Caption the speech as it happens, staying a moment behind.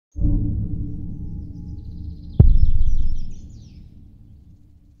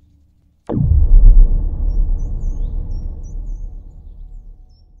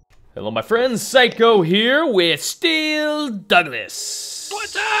Hello, my friends. Psycho here with Steel Douglas.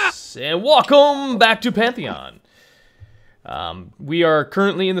 What's up? And welcome back to Pantheon. We are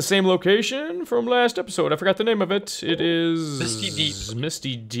currently in the same location from last episode. I forgot the name of it. It is... Misty Deep.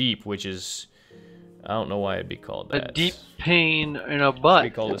 Misty Deep, which is... I don't know why it'd be called that. A deep pain in a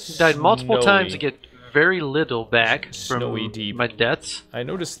butt. Died multiple times to get very little back Snowy from Deep. my deaths. I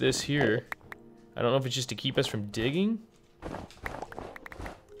noticed this here. I don't know if it's just to keep us from digging.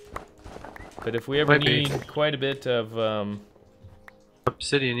 But if we ever need quite a bit of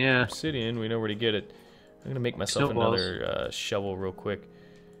obsidian, yeah. Obsidian, we know where to get it. I'm gonna make myself another shovel real quick.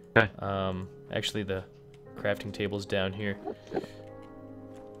 Okay. Actually, the crafting table's down here.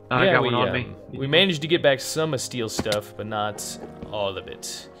 I got one on me. We managed to get back some of steel stuff, but not all of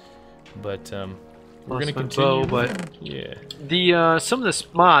it. But we're gonna continue. But yeah. The some of the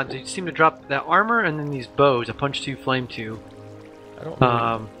mods, they seem to drop that armor and then these bows, a punch 2, flame 2. I don't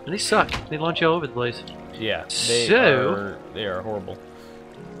know. And they suck. They launch you all over the place. Yeah. They are horrible.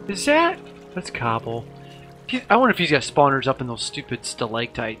 Is that's cobble. I wonder if he's got spawners up in those stupid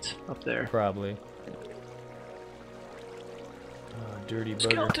stalactites up there. Probably. Dirty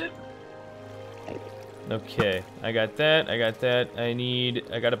bugger. Skeleton. Okay, I got that. I got that.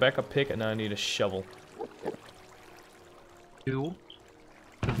 I got a backup pick, and now I need a shovel. Cool.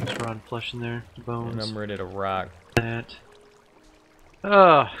 There's rotten flesh in there. Bones. And I'm ready to rock. That.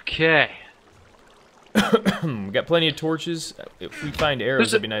 Okay. Got plenty of torches. If we find arrows,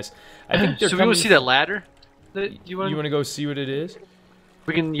 that'd be nice. I think they're so we want to see that ladder. You want to go see what it is?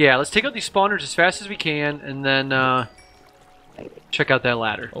 We can. Yeah. Let's take out these spawners as fast as we can, and then check out that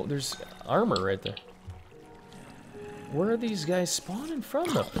ladder. Oh, there's armor right there. Where are these guys spawning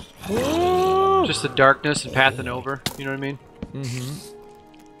from, though? Oh! Just the darkness and pathing over. You know what I mean? Mm-hmm.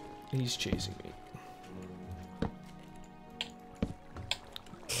 He's chasing me.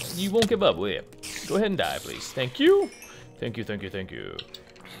 You won't give up, will you? Go ahead and die, please. Thank you. Thank you, thank you, thank you.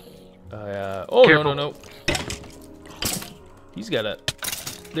 Oh, Careful. no. He's got a...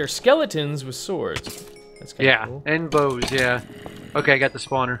 They're skeletons with swords. That's kind of cool. And bows, yeah. Okay, I got the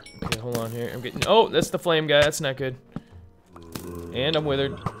spawner. Okay, hold on here. I'm getting... Oh, that's the flame guy. That's not good. And I'm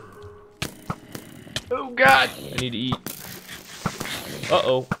withered. Oh, God. I need to eat.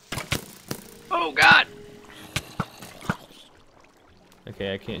 Uh-oh. Oh, God.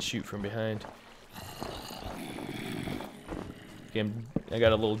 Okay, I can't shoot from behind. Okay, I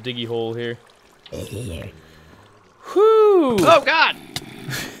got a little diggy hole here. Whoo! Oh, God.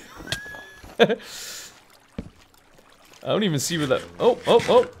 I don't even see where that... Oh!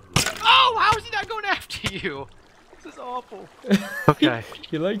 Oh, how is he not going after you? This is awful. Okay.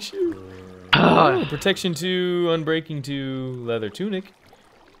 He likes you. Oh, protection 2, unbreaking 2, leather tunic.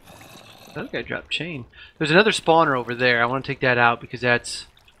 I think I dropped chain. There's another spawner over there. I want to take that out because it's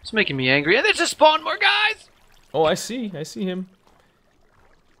making me angry. And there's just spawn more guys! Oh, I see him.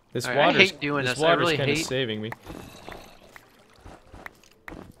 This I water's, hate doing this. water's I really kind of hate saving me.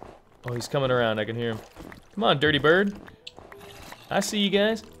 Oh, he's coming around. I can hear him. Come on, dirty bird. I see you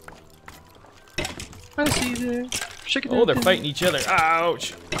guys. I see you there. Oh, they're fighting each other.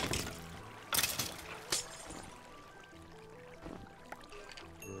 Ouch!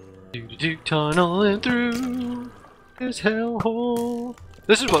 Tunneling through this hellhole.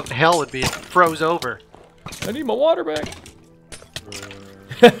 This is what hell would be if it froze over. I need my water back.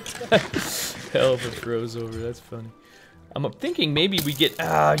 Hell if it froze over. That's funny. I'm thinking maybe we get...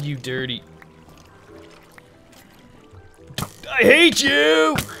 Ah, you dirty... I hate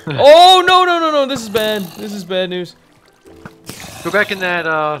you! Oh, no. This is bad. This is bad news. Go back in that,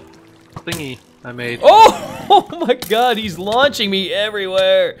 thingy I made. Oh my god, he's launching me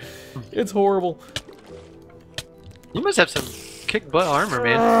everywhere. It's horrible. You must have some kick butt armor,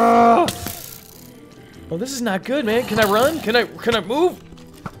 man. Oh, this is not good, man. Can I run? Can I move?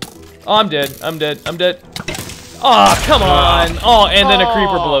 Oh, I'm dead. I'm dead. Oh, come on. Oh, and then a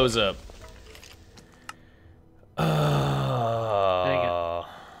creeper blows up.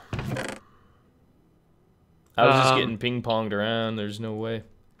 I was just getting ping-ponged around. There's no way.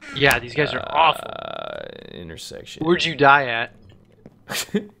 Yeah, these guys are awful. Intersection. Where'd you die at?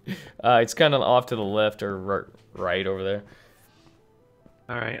 It's kind of off to the left or right over there.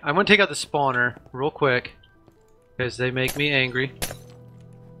 Alright, I'm going to take out the spawner real quick. Because they make me angry.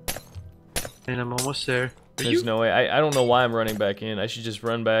 And I'm almost there. There's no way. I don't know why I'm running back in. I should just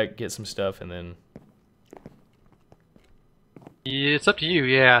run back, get some stuff, and then... Yeah, it's up to you,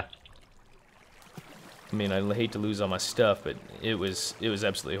 yeah. I mean, I hate to lose all my stuff, but it was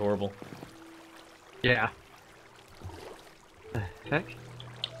absolutely horrible. Yeah. The heck?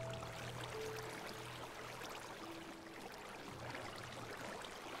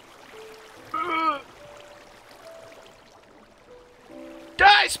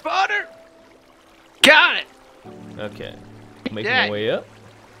 die, spawner! Got it! Okay. Making my way up.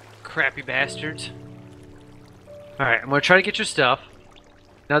 Crappy bastards. Alright, I'm gonna try to get your stuff.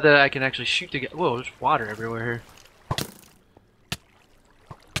 Now that I can actually shoot the guy. Whoa, there's water everywhere here.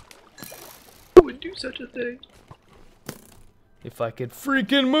 Who would do such a thing? If I could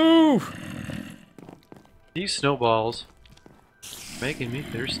freaking move! These snowballs making me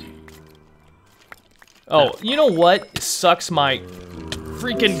thirsty. Oh, you know what? Sucks my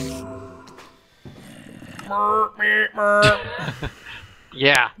freaking.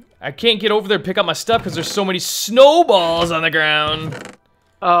 Yeah. I can't get over there and pick up my stuff because there's so many snowballs on the ground.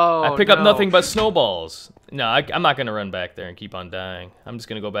 Oh, I pick up nothing but snowballs. No, I'm not gonna run back there and keep on dying. I'm just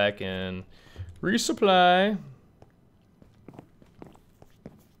gonna go back and resupply.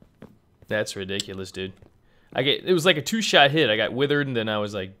 That's ridiculous, dude. It was like a 2-shot hit. I got withered and then I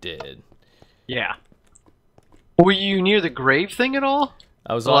was like dead. Yeah. Were you near the grave thing at all?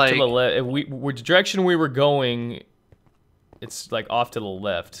 I was off to the left. The direction we were going, it's like off to the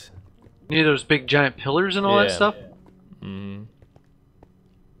left. Near those big giant pillars and all that stuff? Mm-hmm.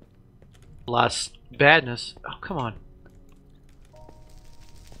 Less badness. Oh, come on.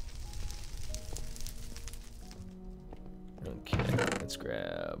 Okay, let's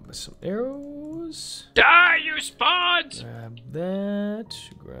grab some arrows. Die, you spawns! Grab that.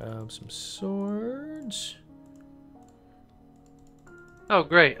 Grab some swords. Oh,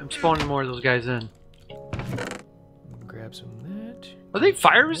 great. I'm spawning more of those guys in. Grab some of that. Are they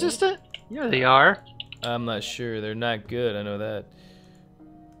fire resistant? Yeah, they are. I'm not sure. They're not good. I know that.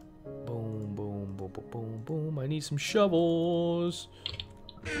 Boom, boom, boom, boom, boom, boom. I need some shovels.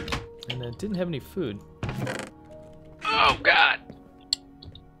 And I didn't have any food. Oh, God.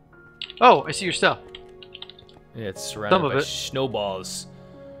 Oh, I see your stuff. Yeah, it's surrounded Some of by it. snowballs.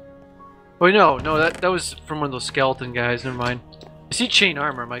 Wait, no, that was from one of those skeleton guys. Never mind. I see chain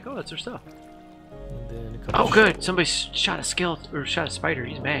armor. I'm like, oh, that's their stuff. And then a couple Oh, good. Somebody shot a skeleton or shot a spider.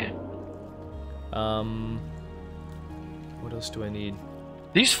 He's mad. What else do I need?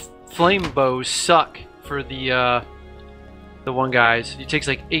 These flame bows suck for the one guys. He takes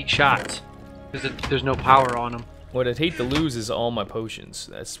like 8 shots because there's no power on them. What I'd hate to lose is all my potions.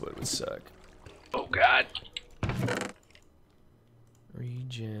 That's what would suck. Oh God.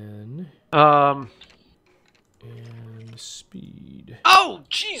 Regen. And speed. Oh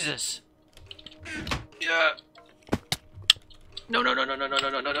Jesus! Yeah. No. No.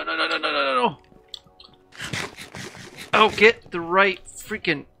 Oh, get the right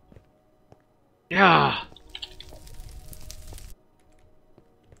freaking. Yeah.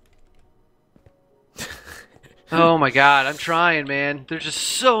 Oh my God, I'm trying, man. There's just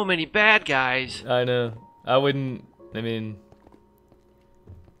so many bad guys. I know. I wouldn't. I mean,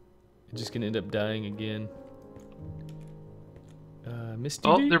 I'm just gonna end up dying again. Misty.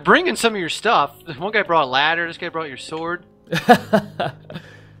 Oh, they're bringing some of your stuff. One guy brought a ladder. This guy brought your sword. It's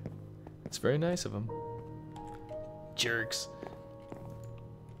very nice of them. Jerks.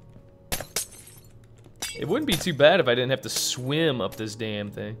 It wouldn't be too bad if I didn't have to swim up this damn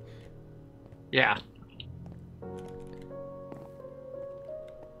thing. Yeah.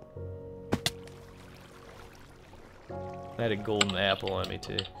 I had a golden apple on me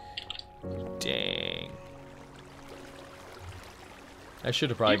too. Dang. I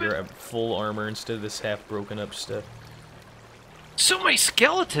should have probably grabbed full armor instead of this half broken up stuff. So many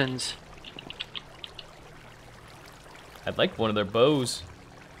skeletons. I'd like one of their bows.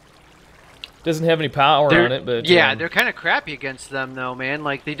 Doesn't have any power on it, but yeah, they're kind of crappy against them though, man.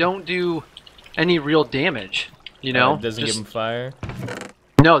 Like they don't do any real damage. You know, it doesn't give them fire.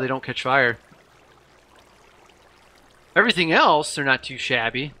 No, they don't catch fire. Everything else, they're not too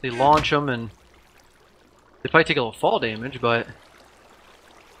shabby. They launch them and they probably take a little fall damage, but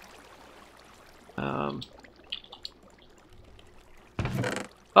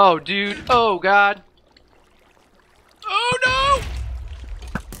oh, dude. Oh, God. Oh, no!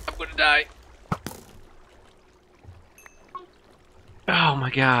 I'm gonna die. Oh, my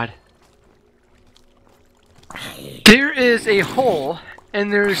God. There is a hole,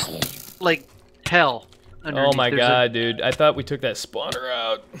 and there's, like, hell underneath. Oh, my God, dude. I thought we took that spawner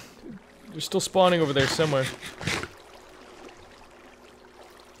out. They're still spawning over there somewhere.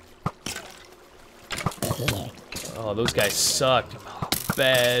 Oh, those guys sucked.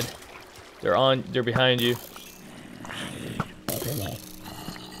 Bad. They're behind you.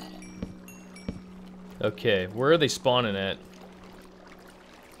 Okay, where are they spawning at?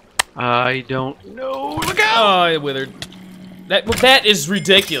 I don't know. Look out! Oh, it withered. That is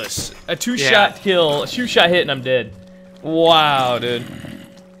ridiculous. A 2-shot kill, a 2-shot hit, and I'm dead. Wow, dude.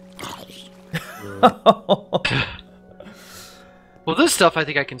 Well, this stuff I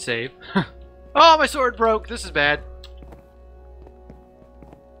think I can save. Oh, my sword broke. This is bad.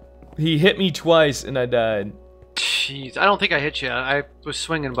 He hit me twice and I died. Jeez, I don't think I hit you. I was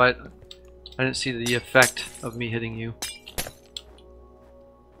swinging, but I didn't see the effect of me hitting you.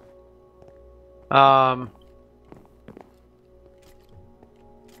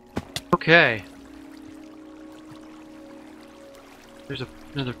 Okay. There's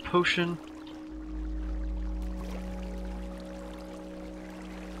another potion.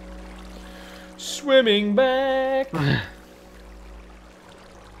 Swimming back.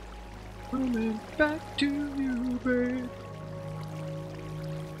 Swimming back to you, babe.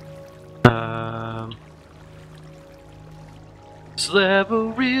 This level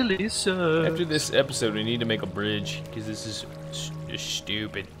really sucks. After this episode, we need to make a bridge because this is just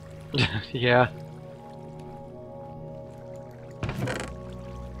stupid. Yeah.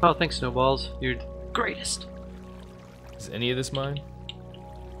 Oh, thanks, Snowballs. You're the greatest. Is any of this mine?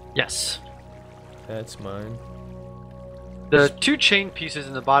 Yes. That's mine. The 2 chain pieces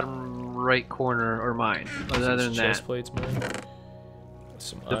in the bottom right corner are mine. Other than that, chest plate's mine.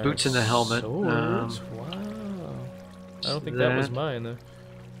 Some the boots and the helmet. Swords. Wow. I don't think that was mine though.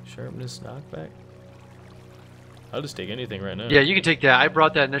 Sharpness, knockback. I'll just take anything right now. Yeah, you can take that. I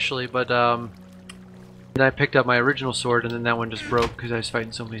brought that initially, but then I picked up my original sword, and then that one just broke because I was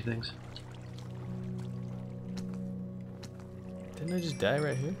fighting so many things. Didn't I just die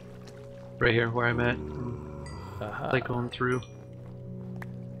right here? Right here, where I'm at. Aha. Like going through.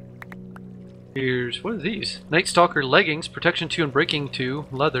 Here's, what are these? Night Stalker leggings, protection 2 and breaking 2,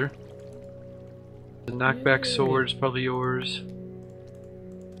 leather. The knockback sword's probably yours.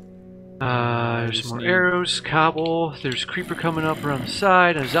 There's some more arrows, cobble. There's creeper coming up around the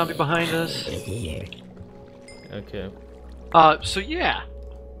side, and a zombie behind us. Okay. So yeah.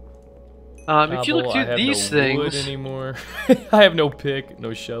 If you look through these things. Wood anymore. I have no pick,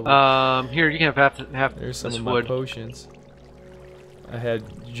 no shovel. Here you can have half There's some this of wood. my potions. I had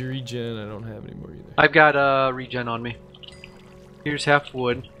regen. I don't have any more either. I've got regen on me. Here's half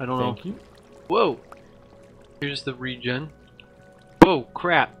wood. I don't know. Thank you. Whoa. Here's the regen. Whoa,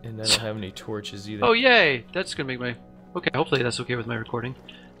 crap. And I don't have any torches either. Oh yay! That's gonna make my. Okay, hopefully that's okay with my recording.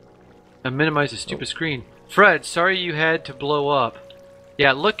 I minimize the stupid screen. Fred, sorry you had to blow up.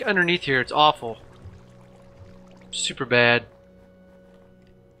 Yeah, look underneath here. It's awful. Super bad.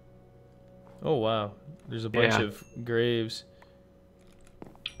 Oh wow. There's a bunch Yeah. of graves.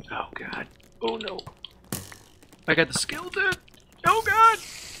 Oh god. Oh no. I got the skeleton. Oh god.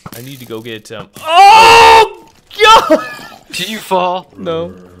 I need to go get Oh God! Did you fall? No.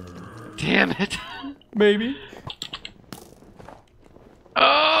 Damn it. Maybe.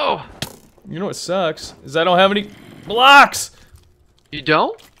 Oh. You know what sucks? Is I don't have any blocks. You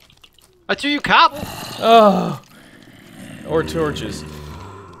don't? I threw you cobble. Oh. Or torches.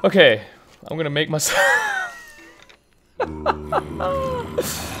 Okay. I'm gonna make myself.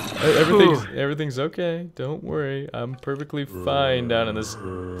 Everything's okay. Don't worry. I'm perfectly fine down in this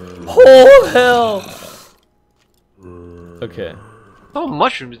whole hell. Okay. Oh,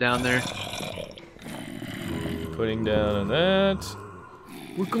 mushrooms down there. Putting down on that.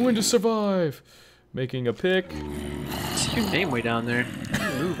 We're going to survive. Making a pick. See your name way down there.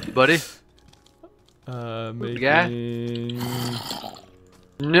 Move, buddy. Making.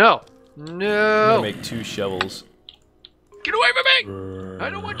 No. I'm No. gonna make 2 shovels. Get away from me! I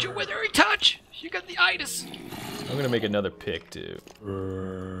don't want your withery touch. You got the itis. I'm gonna make another pick too.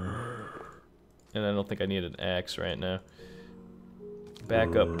 And I don't think I need an axe right now.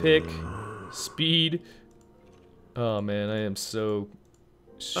 Back up pick. Speed. Oh man, I am so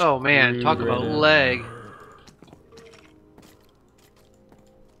Oh man, talk screwed about right now. leg.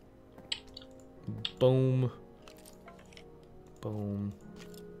 Boom. Boom.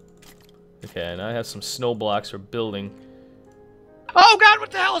 Okay, and I have some snow blocks for building. Oh god,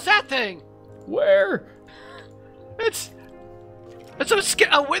 what the hell is that thing? Where? It's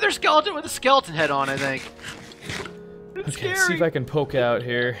a wither skeleton with a skeleton head on, I think. It's Okay, scary. see if I can poke out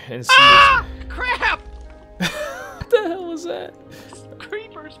here and see Ah! Crap! what the hell is that?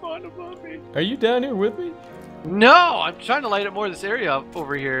 Creeper spawned above me. Are you down here with me? No, I'm trying to light up more of this area up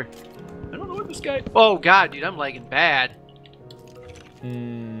over here. I don't know what this guy. Oh god, dude, I'm lagging bad.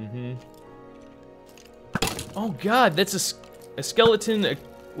 Mm-hmm. Oh god, that's a skeleton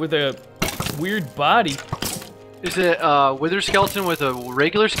with a weird body. Is it wither skeleton with a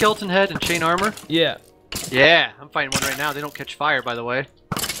regular skeleton head and chain armor? Yeah. Yeah, I'm fighting one right now. They don't catch fire, by the way.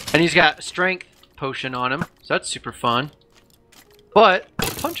 And he's got a strength potion on him, so that's super fun. But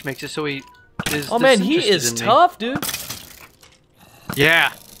the punch makes it so he is. Oh man, he disinterested is in me. tough, dude.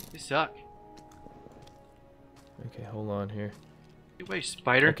 Yeah, they suck. Okay, hold on here. Get away,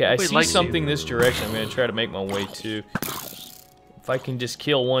 spider. Okay, I Nobody see likes you. something this direction. I'm gonna try to make my way to. If I can just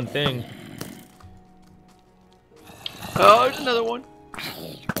kill one thing. Oh, there's another one.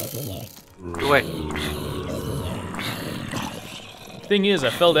 Get away. Thing is,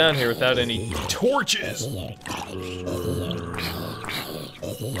 I fell down here without any torches.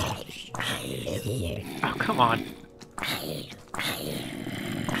 Oh, come on.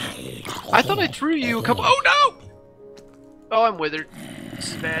 I thought I threw you a couple. Oh no! Oh, I'm withered. This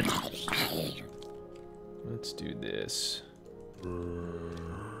is bad. Let's do this.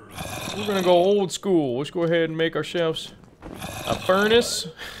 We're gonna go old school. Let's go ahead and make ourselves a furnace.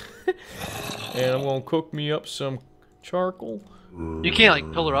 And I'm gonna cook me up some charcoal. You can't like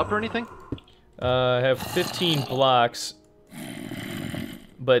pillar up or anything? I have 15 blocks,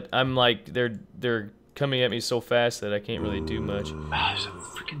 but I'm like they're coming at me so fast that I can't really do much. Oh, there's a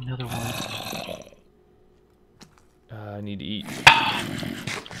freaking another one. I need to eat.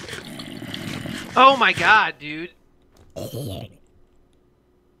 Oh my god, dude.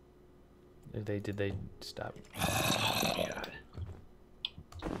 Did they stop? Oh my god.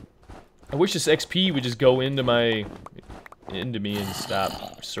 I wish this XP would just go into me and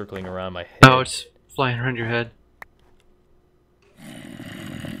stop circling around my head. Oh, it's flying around your head.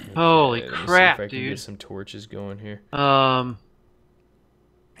 Holy Let me see crap, if I can dude. get some torches going here. Alright,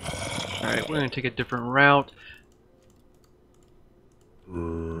 we're gonna take a different route.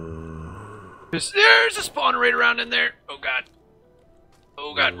 There's a spawner right around in there. Oh god.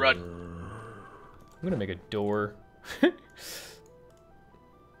 Oh god, run. I'm gonna make a door.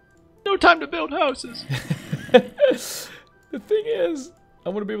 No time to build houses. The thing is, I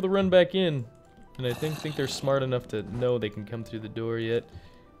want to be able to run back in, and I think they're smart enough to know they can come through the door yet.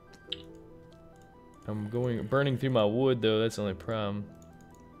 I'm burning through my wood though. That's the only problem.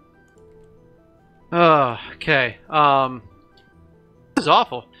 Okay. This is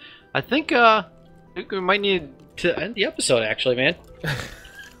awful. I think we might need to end the episode actually, man.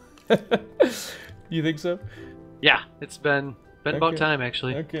 You think so? Yeah, it's been about Okay. time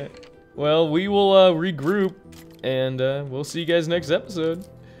actually. Okay. Well, we will regroup, and we'll see you guys next episode.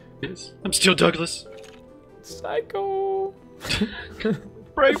 Yes. I'm still Douglas. Psycho.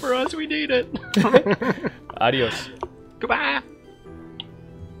 Pray for us, we need it. Adios. Goodbye.